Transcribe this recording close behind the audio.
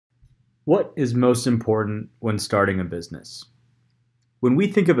What is most important when starting a business? When we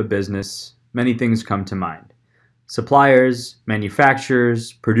think of a business, many things come to mind. Suppliers,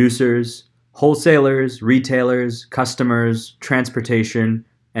 manufacturers, producers, wholesalers, retailers, customers, transportation,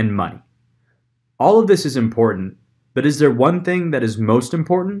 and money. All of this is important, but is there one thing that is most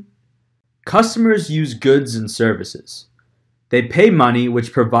important? Customers use goods and services. They pay money,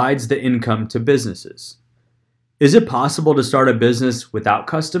 which provides the income to businesses. Is it possible to start a business without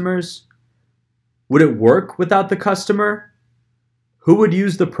customers? Would it work without the customer? Who would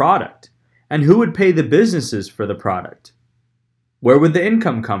use the product? And who would pay the businesses for the product? Where would the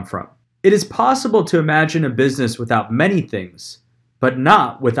income come from? It is possible to imagine a business without many things, but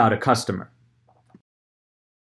not without a customer.